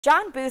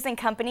John Booz &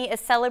 Company is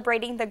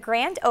celebrating the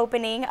grand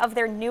opening of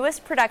their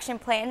newest production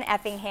plant in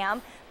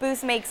Effingham.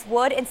 Booz makes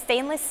wood and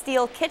stainless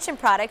steel kitchen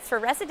products for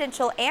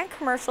residential and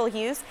commercial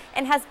use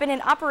and has been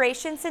in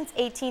operation since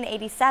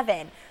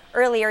 1887.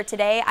 Earlier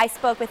today, I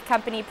spoke with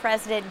company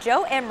president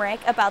Joe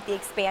Emmerich about the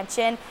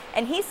expansion,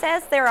 and he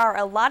says there are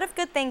a lot of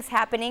good things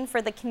happening for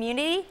the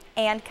community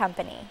and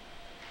company.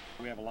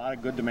 We have a lot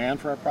of good demand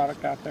for our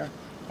product out there,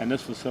 and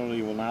this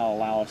facility will now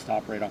allow us to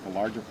operate off a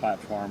larger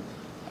platform.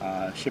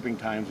 Shipping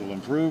times will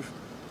improve.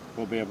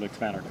 We'll be able to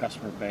expand our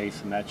customer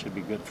base, and that should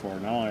be good for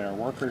not only our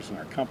workers and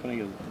our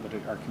company, but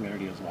our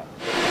community as well.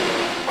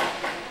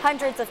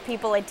 Hundreds of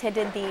people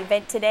attended the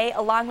event today,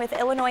 along with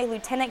Illinois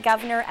Lieutenant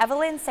Governor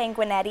Evelyn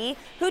Sanguinetti,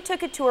 who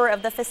took a tour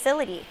of the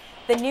facility.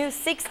 The new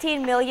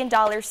 $16 million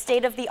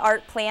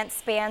state-of-the-art plant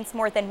spans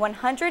more than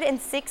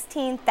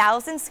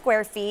 116,000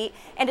 square feet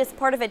and is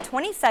part of a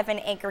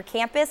 27-acre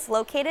campus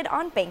located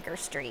on Banker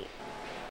Street.